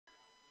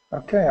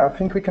Okay, I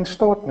think we can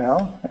start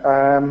now.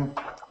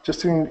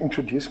 Just to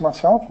introduce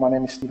myself, my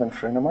name is Dr.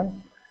 Fourie.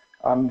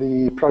 I'm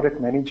the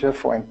product manager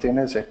for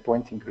antennas at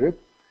Poynting Group.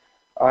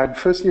 I'd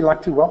firstly like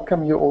to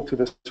welcome you all to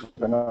this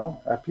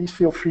webinar. Please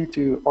feel free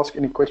to ask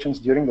any questions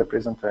during the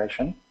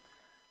presentation.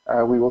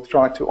 We will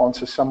try to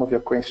answer some of your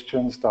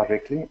questions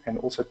directly and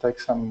also take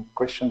some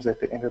questions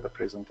at the end of the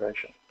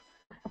presentation.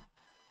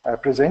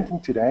 Presenting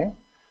today,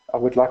 I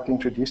would like to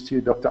introduce to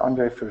you Dr.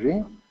 Andre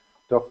Fourie.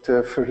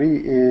 Dr.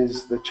 Fourie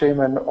is the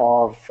chairman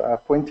of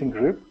Poynting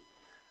Group.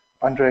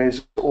 Andre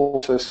is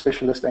also a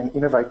specialist and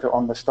innovator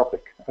on this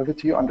topic. Over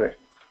to you, Andre.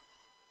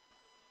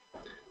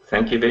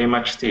 Thank you very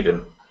much,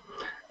 Stephen.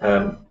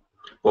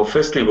 Well,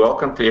 firstly,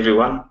 welcome to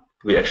everyone.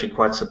 We're actually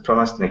quite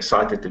surprised and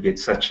excited to get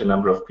such a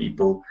number of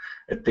people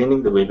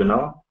attending the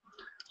webinar.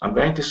 I'm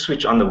going to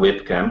switch on the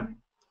webcam,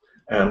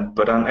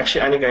 but I'm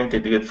actually only going to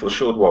do it for a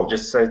short while,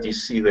 just so that you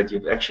see that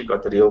you've actually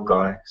got the real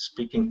guy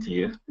speaking to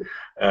you,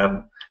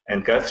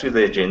 and go through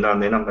the agenda,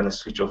 and then I'm going to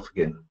switch off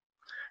again.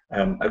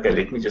 Okay,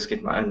 let me just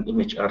get my own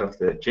image out of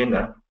the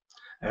agenda.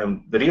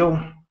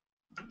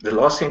 The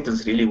last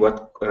sentence really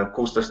what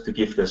caused us to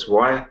give this: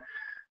 why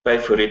pay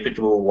for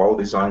reputable,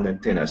 well-designed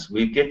antennas?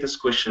 We get this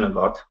question a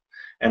lot,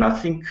 and I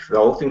think the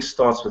whole thing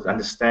starts with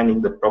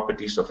understanding the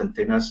properties of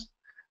antennas,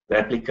 the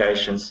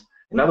applications.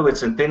 In other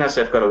words, antennas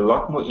have got a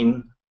lot more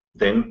in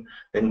them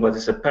than what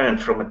is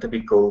apparent from a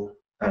typical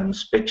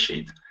spec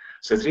sheet.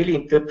 So it's really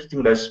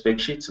interpreting those spec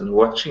sheets and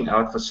watching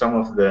out for some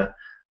of the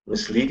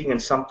misleading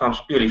and sometimes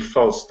purely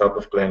false type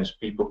of claims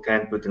people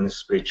can put in a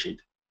spreadsheet.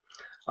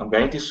 I'm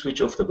going to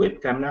switch off the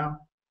webcam now.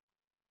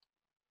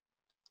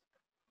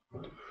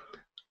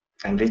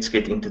 And let's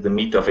get into the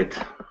meat of it.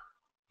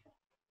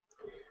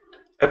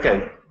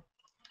 Okay,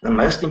 the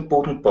most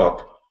important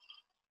part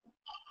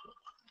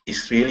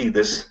is really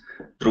this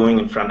drawing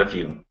in front of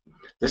you.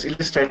 This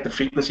illustrates the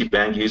frequency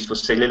band used for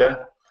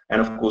cellular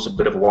and of course a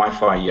bit of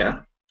Wi-Fi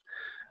here.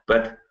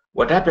 But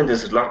what happened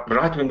is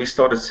right when we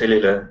started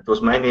cellular, it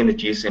was mainly in the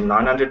GSM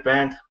 900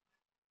 band.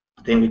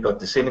 Then we got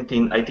the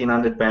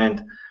 1800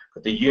 band,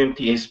 got the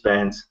UMTS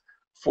bands,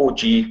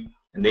 4G,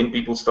 and then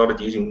people started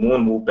using more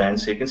and more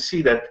bands. So you can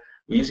see that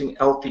we're using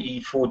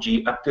LTE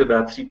 4G up to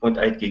about 3.8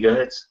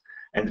 gigahertz.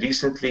 And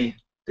recently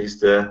there's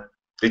the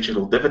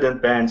digital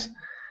dividend bands,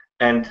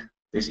 and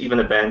there's even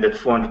a band at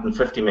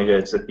 450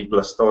 megahertz that people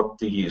are starting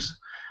to use.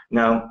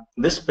 Now,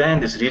 this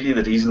band is really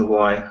the reason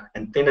why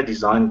antenna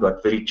design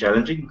got very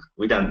challenging.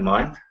 We don't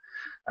mind.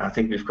 I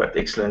think we've got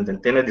excellent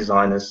antenna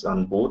designers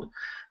on board.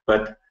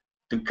 But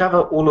to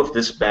cover all of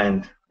this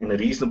band in a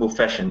reasonable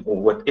fashion, or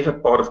whatever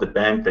part of the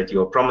band that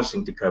you're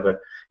promising to cover,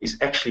 is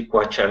actually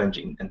quite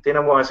challenging.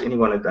 Antenna-wise,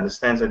 anyone that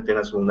understands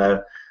antennas will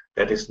know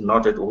that is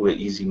not at all an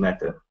easy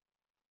matter.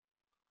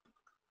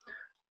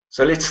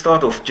 So let's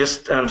start off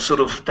just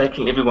sort of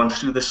taking everyone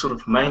through the sort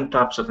of main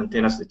types of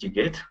antennas that you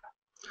get.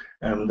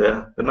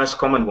 The most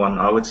common one,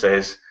 I would say,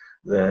 is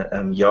the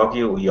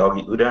Yagi or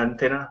Yagi-Uda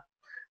antenna,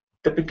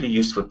 typically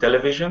used for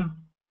television.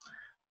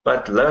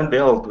 But lo and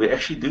behold, we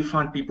actually do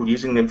find people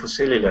using them for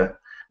cellular.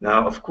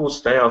 Now, of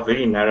course, they are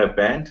very narrow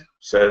band,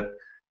 so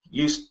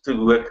used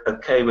to work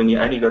okay when you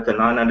only got the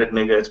 900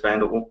 megahertz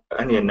band or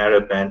only a narrow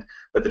band,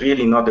 but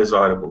really not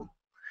desirable.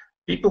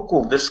 People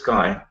call this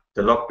guy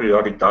the log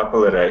periodic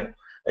dipole array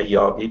a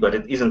Yagi, but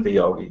it isn't a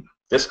Yagi.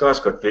 This guy's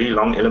got very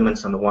long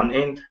elements on the one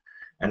end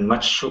and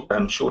much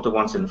shorter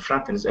ones in the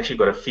front, and it's actually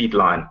got a feed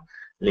line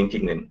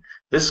linking them.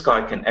 This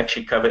guy can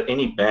actually cover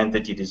any band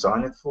that you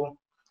design it for,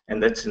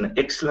 and that's an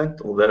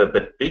excellent, although a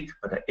bit big,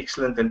 but an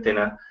excellent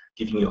antenna,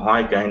 giving you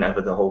high gain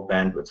over the whole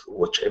bandwidth, or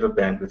whichever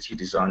bandwidth you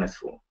design it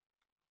for.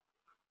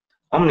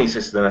 Omnis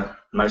is the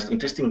most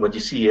interesting. What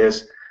you see here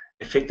is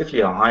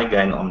effectively a high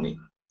gain Omni.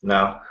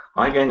 Now,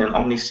 high gain and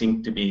Omni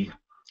seem to be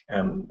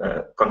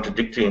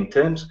contradictory in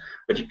terms,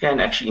 but you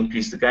can actually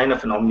increase the gain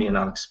of an Omni, and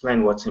I'll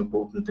explain what's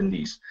important in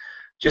these.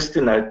 Just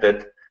to note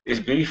that there's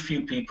very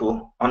few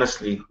people,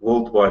 honestly,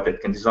 worldwide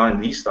that can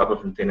design these type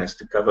of antennas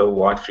to cover a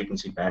wide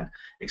frequency band.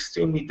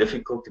 Extremely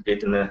difficult to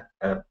get in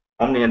an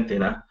Omni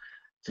antenna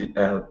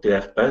to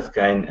have both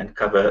gain and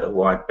cover a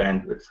wide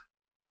bandwidth.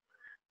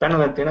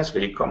 Panel antennas,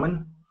 very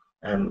common.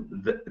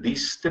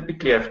 These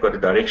typically have got a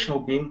directional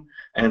beam,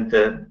 and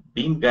the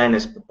beam gain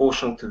is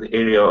proportional to the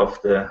area of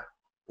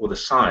or the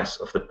size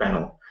of the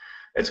panel.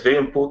 It's very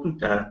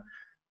important.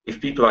 If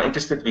people are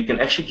interested, we can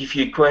actually give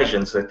you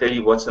equations that tell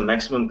you what's the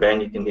maximum gain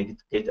you can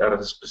get out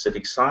of a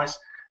specific size,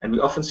 and we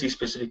often see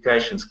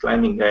specifications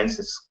claiming gains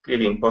that's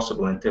clearly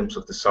impossible in terms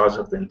of the size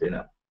of the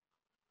antenna.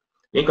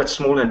 Then you've got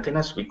small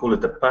antennas. We call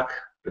it a puck,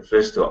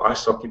 refers to an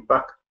ice hockey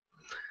puck.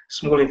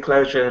 Small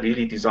enclosure,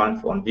 really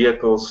designed for on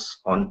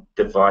vehicles, on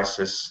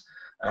devices,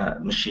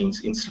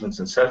 machines, instruments,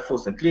 and so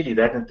forth. And clearly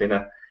that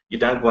antenna, you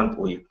don't want,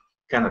 or you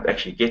cannot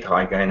actually get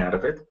high gain out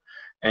of it.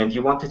 And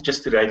you want it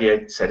just to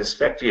radiate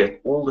satisfactorily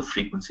at all the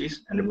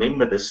frequencies. And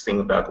remember this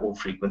thing about all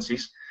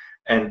frequencies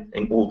and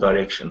in all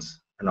directions.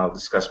 And I'll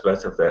discuss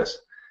both of those.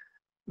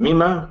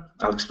 MiMo,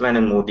 I'll explain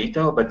in more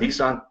detail, but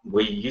these are,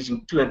 we're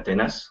using two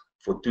antennas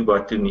for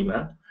 2x2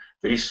 MiMo.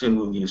 Very soon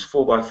we'll use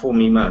 4x4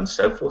 MiMo and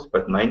so forth,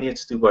 but mainly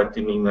it's 2x2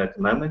 MiMo at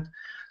the moment.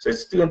 So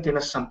it's 2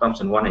 antennas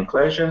sometimes in one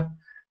enclosure,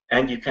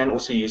 and you can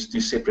also use 2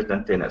 separate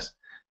antennas.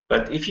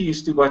 But if you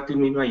use 2x2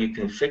 MiMo, you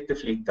can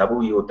effectively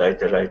double your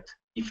data rate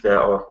if they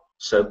are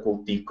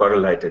so-called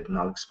decorrelated, and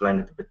I'll explain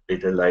it a bit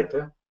better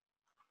later.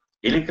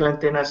 Helical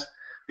antennas,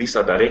 these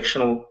are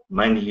directional,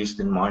 mainly used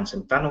in mines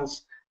and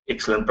tunnels.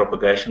 Excellent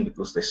propagation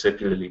because they're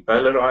circularly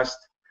polarized.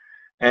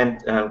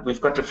 And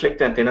we've got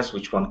reflector antennas,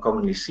 which one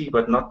commonly see,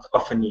 but not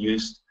often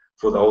used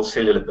for the whole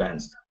cellular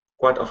bands,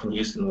 quite often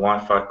used in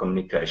Wi-Fi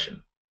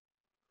communication.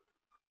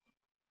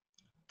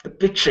 The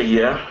picture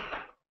here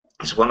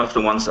is one of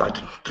the ones I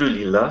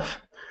truly love.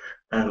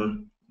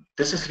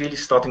 This is really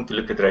starting to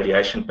look at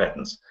radiation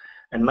patterns.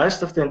 And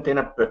most of the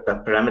antenna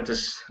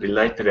parameters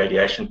relate to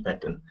radiation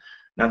pattern.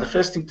 Now, the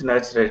first thing to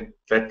note is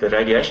that the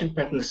radiation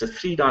pattern is a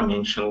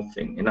 3-dimensional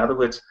thing. In other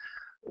words,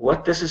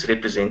 what this is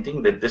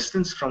representing, the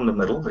distance from the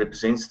middle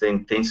represents the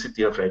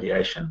intensity of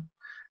radiation.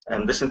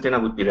 And this antenna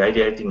would be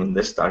radiating in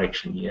this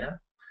direction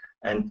here.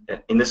 And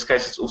in this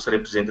case, it's also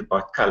represented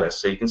by color.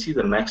 So you can see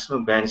the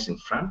maximum band is in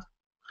front.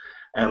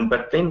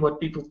 But then what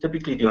people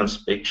typically do on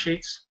spec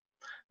sheets,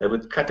 they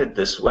would cut it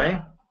this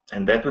way,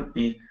 and that would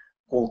be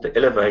called the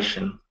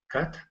elevation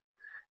cut.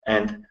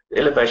 And the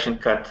elevation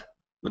cut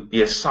would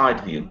be a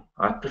side view.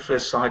 I prefer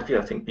side view.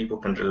 I think people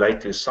can relate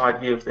to a side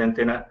view of the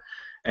antenna.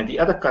 And the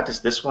other cut is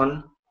this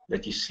one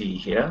that you see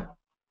here.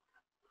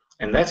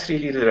 And that's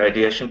really the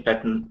radiation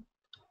pattern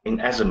in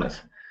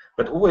azimuth.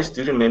 But always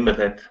do remember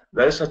that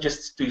those are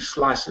just 2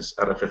 slices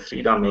out of a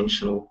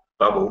 3-dimensional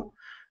bubble,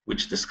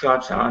 which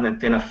describes how an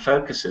antenna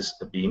focuses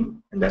a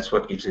beam, and that's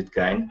what gives it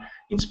gain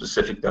in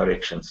specific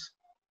directions.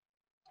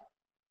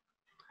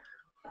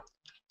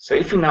 So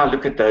if we now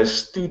look at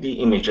those 2D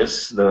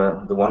images,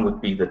 the one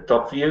would be the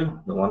top view,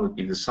 the one would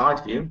be the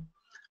side view.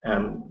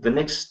 The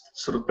next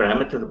sort of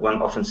parameter that one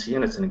often sees,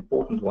 and it's an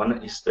important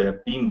one, is the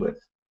beam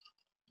width.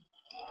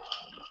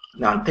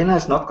 Now, antenna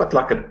has not got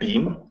like a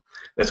beam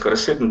that's got a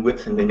certain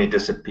width and then it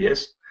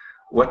disappears.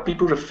 What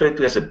people refer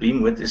to as a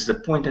beam width is the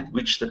point at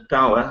which the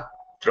power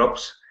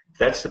drops.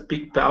 That's the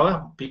peak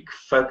power, peak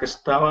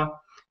focused power.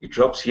 It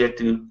drops here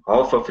to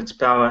half of its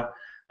power,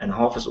 and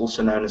half is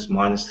also known as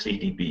minus 3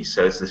 dB.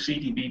 So it's the 3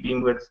 dB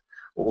beam width,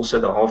 or also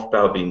the half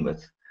power beam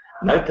width.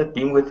 Note that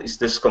beam width is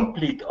this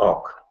complete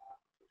arc.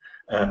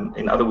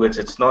 In other words,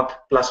 it's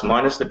not plus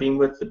minus the beam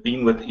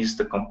width is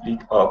the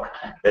complete arc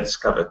that's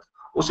covered.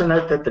 Also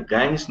note that the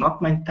gain is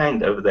not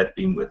maintained over that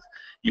beam width.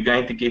 You're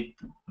going to get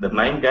the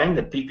main gain,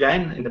 the peak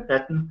gain in the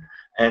pattern,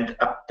 and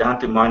up down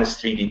to minus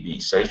 3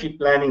 dB. So if you're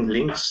planning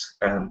links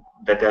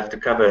that have to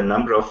cover a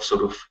number of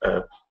sort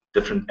of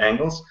different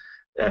angles,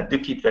 do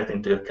keep that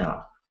into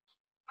account.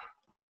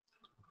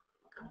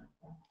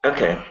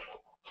 Okay,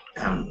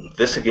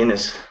 this again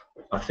is,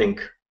 I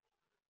think,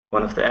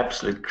 one of the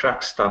absolute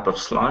crux type of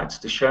slides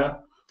to show.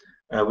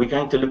 We're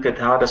going to look at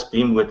how does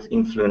beam width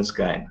influence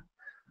gain.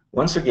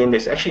 Once again,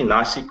 there's actually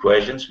nice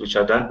equations, which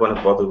I don't want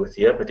to bother with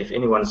here, but if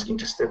anyone's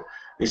interested,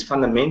 there's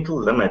fundamental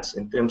limits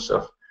in terms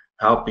of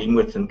how beam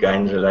width and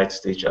gain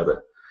relates to each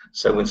other.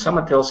 So when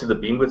someone tells you the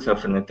beam width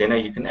of an antenna,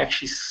 you can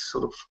actually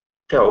sort of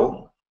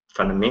tell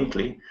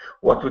fundamentally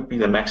what would be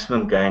the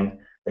maximum gain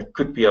that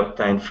could be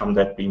obtained from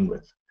that beam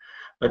width.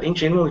 But in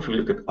general, if you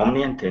look at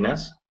omni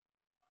antennas,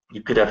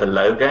 you could have a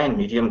low gain,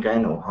 medium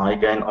gain, or high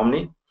gain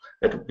omni.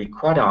 That would be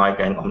quite a high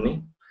gain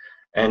omni.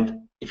 And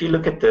if you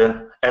look at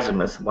the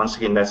azimuth, once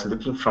again, that's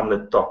looking from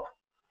the top.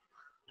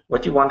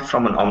 What you want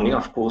from an omni,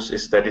 of course,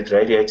 is that it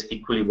radiates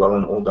equally well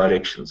in all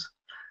directions.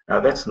 Now,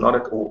 that's not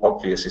at all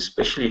obvious,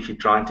 especially if you're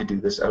trying to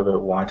do this over a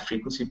wide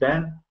frequency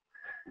band.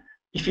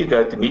 If you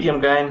go to medium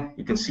gain,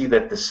 you can see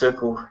that the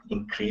circle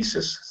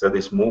increases. So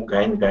there's more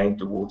gain going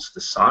towards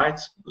the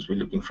sides because we're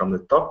looking from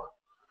the top.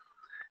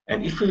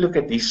 And if we look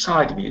at these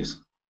side views,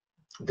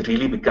 it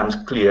really becomes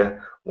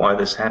clear why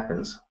this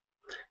happens.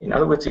 In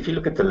other words, if you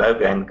look at the low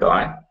gain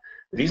guy,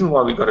 the reason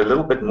why we got a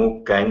little bit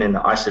more gain in the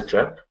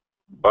isotrope,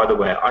 by the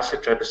way,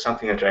 isotrope is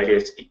something that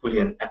radiates equally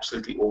in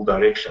absolutely all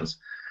directions.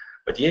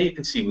 But here you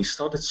can see we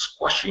started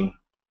squashing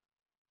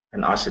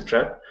an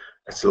isotrope.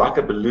 It's like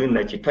a balloon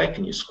that you take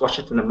and you squash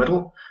it in the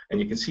middle, and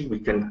you can see we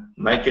can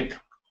make it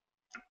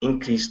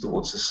increase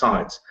towards the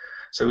sides.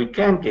 So we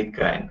can get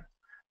gain.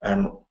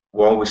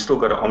 While we still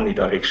got an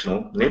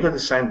omnidirectional, never the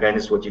same gain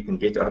as what you can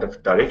get out of a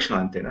directional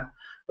antenna,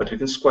 but we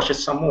can squash it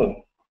some more,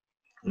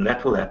 and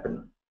that will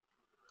happen.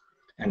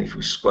 And if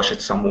we squash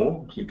it some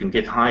more, you can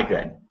get high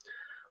gain.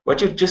 What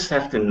you just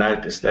have to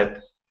note is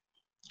that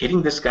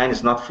getting this gain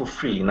is not for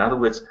free. In other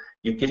words,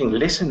 you're getting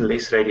less and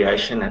less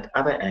radiation at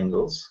other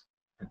angles,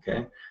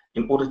 okay,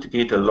 in order to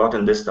get a lot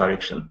in this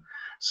direction.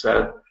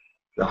 So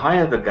the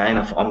higher the gain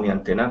of omni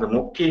antenna, the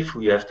more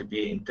careful you have to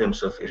be in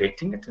terms of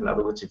erecting it. In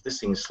other words, if this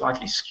thing is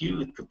slightly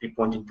skewed, it could be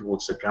pointing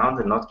towards the ground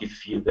and not give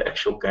you the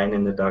actual gain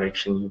in the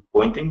direction you're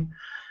pointing.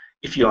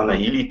 If you're on a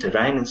hilly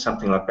terrain and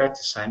something like that,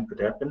 the same could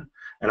happen.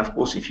 And of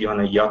course, if you're on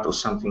a yacht or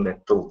something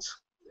that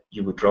tilts,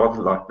 you would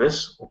rather like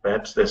this or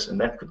perhaps this, and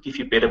that could give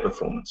you better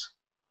performance.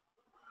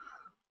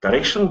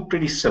 Directional,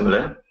 pretty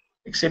similar.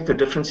 except the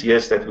difference here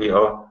is that we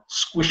are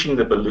squishing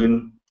the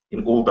balloon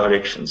in all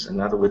directions. In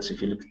other words,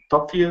 if you look at the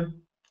top view,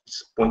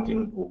 it's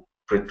pointing or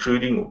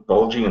protruding or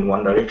bulging in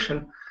one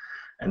direction,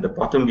 and the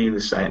bottom view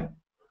the same.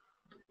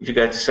 If you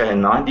go to, say, a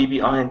 9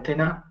 dBi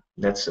antenna,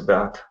 that's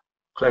about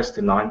close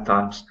to 9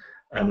 times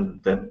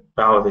the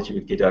power that you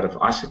would get out of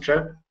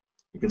isotrope.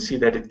 You can see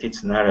that it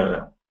gets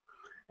narrower.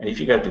 And if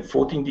you go to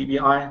 14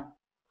 dBi,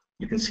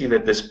 you can see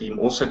that this beam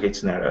also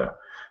gets narrower.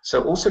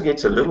 So it also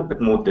gets a little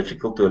bit more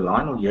difficult to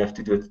align, or you have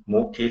to do it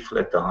more careful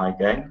at the high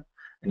gain.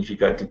 And if you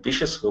go to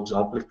dishes, for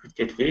example, it could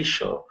get very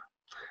sharp.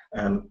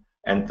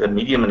 And the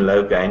medium and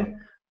low gain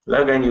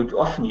you would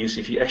often use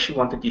if you actually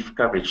want to give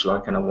coverage,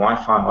 like in a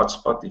Wi-Fi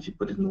hotspot. If you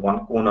put it in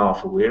one corner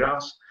of a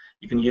warehouse,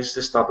 you can use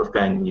this type of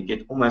gain and you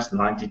get almost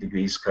 90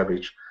 degrees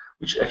coverage,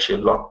 which is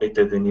actually a lot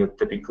better than your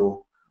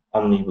typical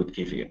Omni would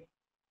give you.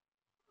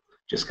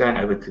 Just going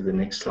over to the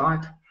next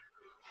slide.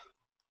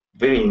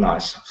 Very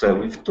nice. So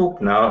we've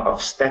talked now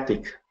of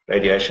static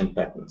radiation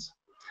patterns.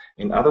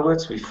 In other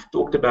words, we've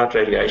talked about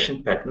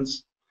radiation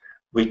patterns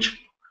which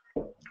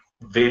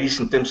varies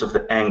in terms of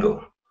the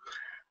angle.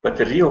 But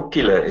the real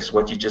killer is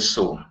what you just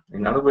saw.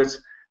 In other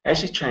words,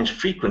 as you change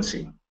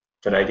frequency,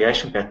 the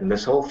radiation pattern,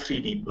 this whole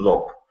 3D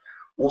blob,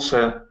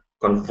 also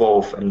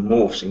convolves and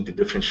morphs into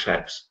different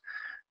shapes.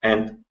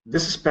 And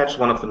this is perhaps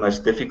one of the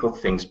most difficult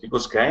things,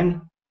 because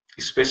gain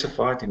is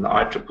specified in the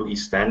IEEE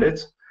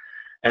standards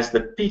as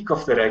the peak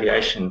of the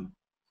radiation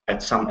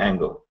at some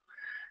angle.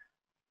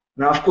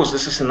 Now, of course,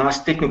 this is a nice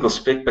technical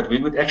spec, but we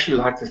would actually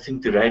like the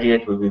thing to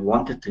radiate where we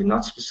want it to,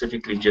 not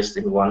specifically just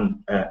in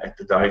one at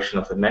the direction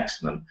of the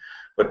maximum.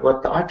 But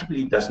what the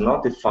IEEE does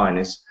not define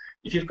is,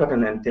 if you've got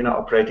an antenna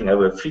operating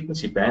over a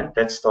frequency band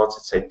that starts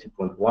at, say,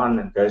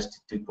 2.1 and goes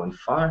to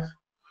 2.5,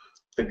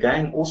 the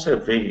gain also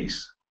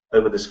varies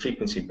over this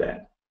frequency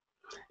band.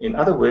 In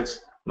other words,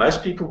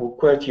 most people will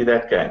quote you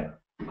that gain.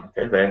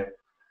 Okay,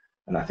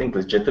 and I think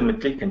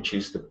legitimately can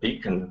choose the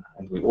peak, and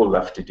we all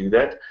love to do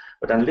that.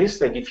 But unless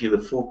they give you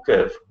the full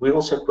curve, we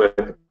also quote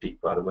the peak,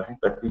 by the way,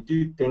 but we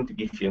do tend to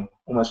give you,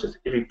 almost with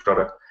every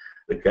product,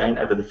 the gain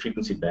over the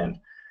frequency band.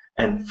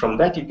 And from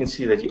that, you can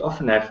see that you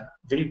often have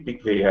very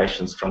big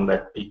variations from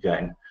that peak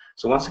gain.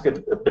 So once I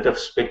get a bit of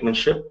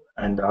speckmanship,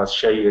 and I'll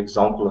show you an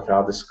example of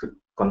how this could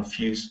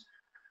confuse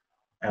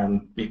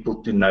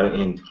people to no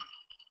end.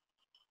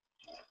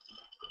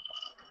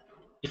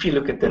 If you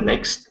look at the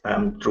next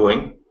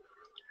drawing,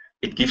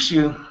 it gives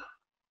you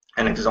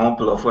an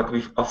example of what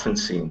we've often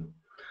seen.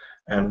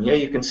 Here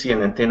you can see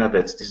an antenna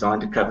that's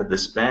designed to cover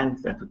this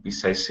band. That would be,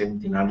 say,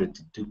 1700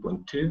 to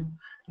 2.2, and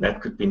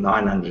that could be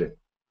 900.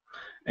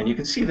 And you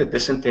can see that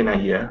this antenna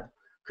here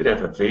could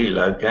have a very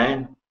low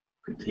gain,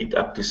 could hit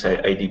up to,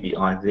 say, 8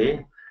 dBi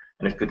there,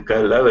 and it could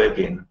go lower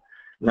again.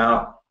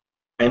 Now,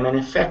 a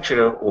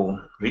manufacturer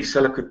or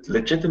reseller could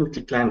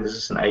legitimately claim this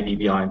is an 8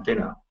 dBi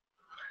antenna.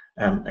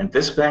 And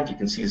this band, you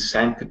can see the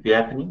same could be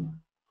happening.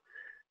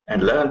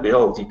 And lo and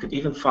behold, you could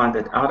even find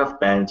that out of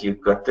band,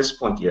 you've got this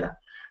point here.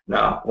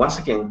 Now, once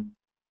again,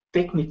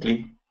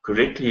 technically,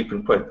 correctly, you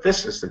can quote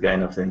this as the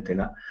gain of the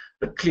antenna,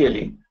 but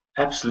clearly,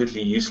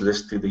 absolutely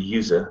useless to the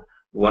user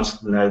who wants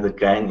to know the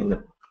gain in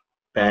the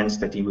bands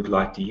that he would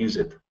like to use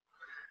it.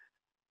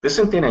 This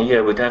antenna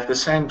here would have the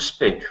same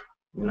spec.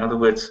 In other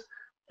words,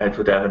 it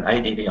would have an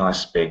 8 dBi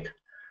spec.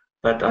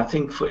 But I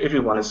think for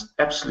everyone, it's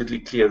absolutely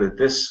clear that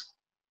this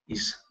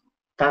is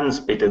tons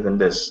better than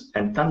this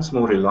and tons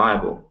more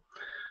reliable.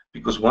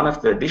 Because one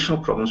of the additional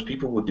problems,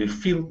 people will do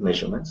field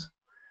measurements.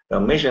 They'll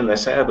measure and they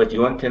say, oh, but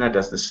your antenna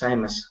does the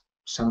same as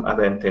some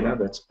other antenna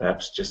that's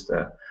perhaps just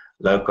a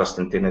low-cost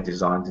antenna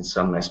designed in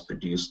some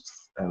mass-produced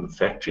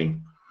factory.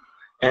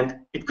 And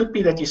it could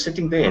be that you're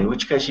sitting there, in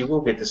which case you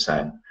will get the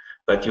same.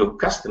 But your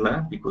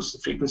customer, because the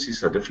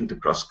frequencies are different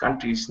across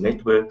countries,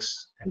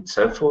 networks, and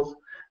so forth,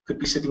 could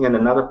be sitting at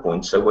another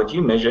point. So what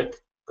you measured,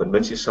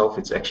 convince yourself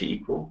it's actually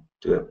equal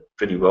to a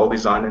pretty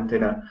well-designed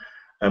antenna,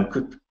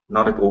 could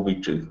not at all be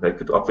true. They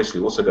could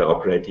obviously also go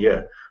operate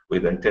here,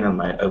 where the antenna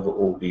may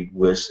overall be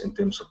worse in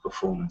terms of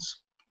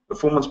performance.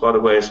 Performance, by the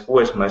way, is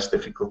always most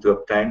difficult to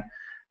obtain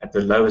at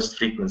the lowest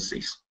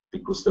frequencies,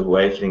 because the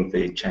wavelength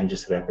there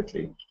changes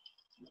rapidly.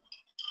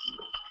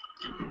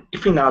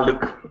 If we now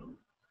look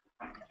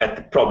at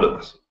the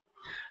problems,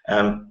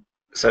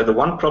 so the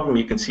one problem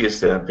you can see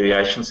is the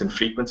variations in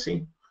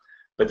frequency,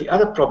 but the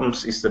other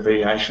problems is the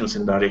variations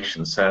in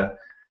direction. So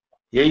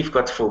here you've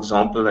got, for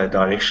example, a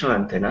directional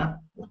antenna,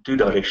 or two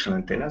directional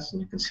antennas,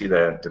 and you can see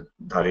they're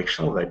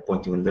directional, they're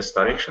pointing in this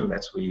direction.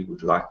 That's where you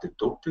would like to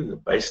talk to, the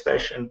base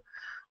station.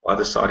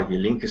 Either side of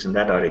your link is in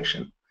that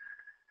direction.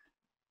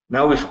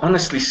 Now we've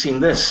honestly seen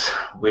this,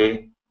 where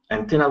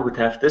antenna would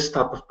have this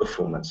type of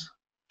performance.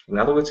 In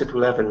other words, it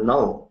will have a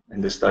null in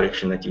this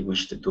direction that you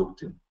wish to talk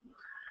to.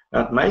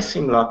 Now it may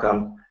seem like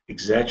I'm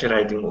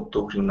exaggerating or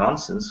talking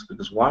nonsense,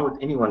 because why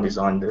would anyone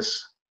design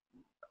this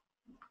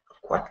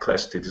quite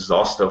close to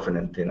disaster of an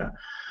antenna?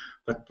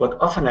 But what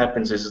often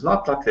happens is, it's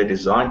not like they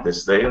designed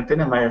this. The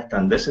antenna may have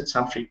done this at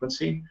some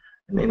frequency,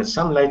 and then at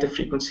some later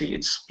frequency,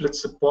 it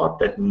splits apart,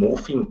 that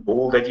morphing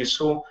ball that you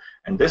saw,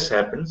 and this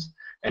happens,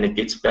 and it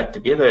gets back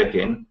together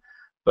again.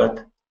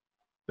 But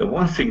the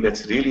one thing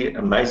that's really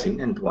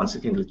amazing, and once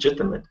again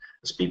legitimate,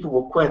 is people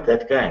will quote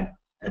that gain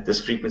at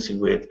this frequency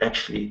where it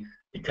actually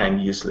became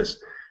useless.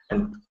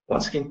 And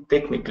once again,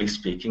 technically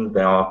speaking,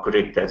 they are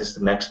correct. That is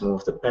the maximum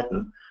of the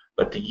pattern.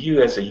 But to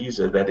you as a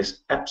user, that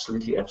is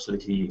absolutely,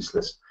 absolutely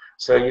useless.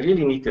 So you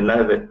really need to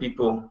know that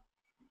people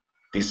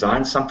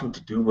design something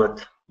to do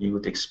what you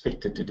would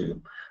expect it to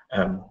do.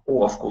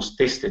 Or, of course,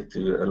 test it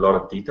to a lot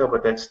of detail,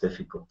 but that's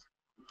difficult.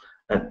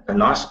 A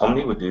nice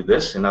Omni would do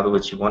this. In other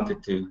words, you want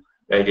it to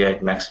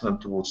radiate maximum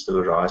towards the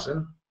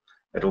horizon.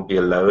 It will be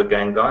a lower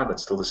gain guy, but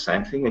still the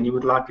same thing. And you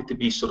would like it to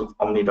be sort of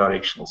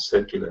omnidirectional,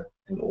 circular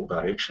in all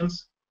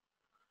directions.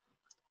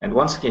 And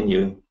once again,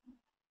 you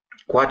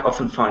quite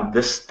often find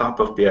this type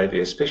of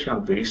behavior, especially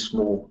on very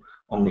small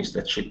Omnis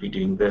that should be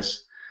doing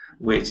this,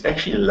 where it's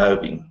actually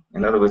lobing.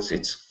 In other words,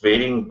 it's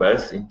varying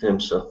both in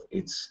terms of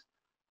its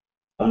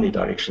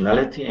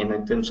omnidirectionality and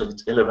in terms of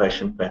its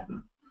elevation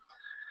pattern.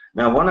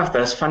 Now, one of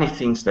those funny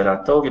things that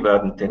I told you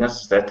about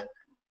antennas is that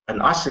an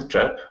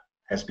isotrope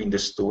has been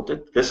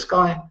distorted. This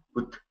guy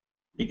would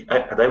be,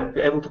 they would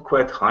be able to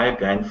quote higher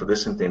gain for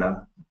this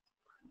antenna,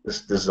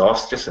 this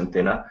disastrous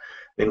antenna,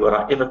 than what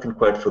I ever can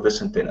quote for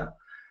this antenna.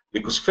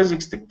 Because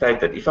physics dictate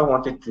that if I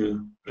wanted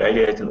to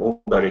radiate in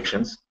all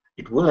directions,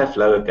 it will have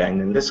lower gain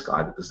than this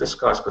guy, because this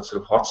guy's got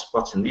sort of hot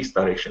spots in these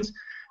directions,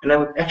 and I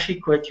would actually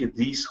quote you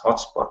these hot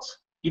spots,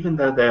 even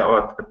though they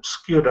are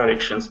obscure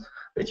directions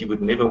that you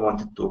would never want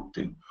to talk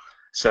to.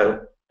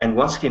 So, and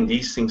once again,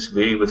 these things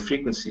vary with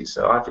frequency.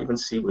 So I've even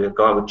seen where a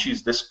guy would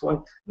choose this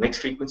point, next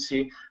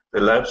frequency,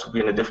 the lobes will be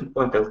in a different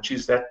point, they'll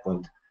choose that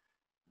point.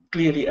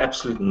 Clearly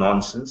absolute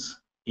nonsense,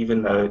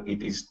 even though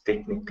it is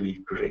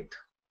technically correct.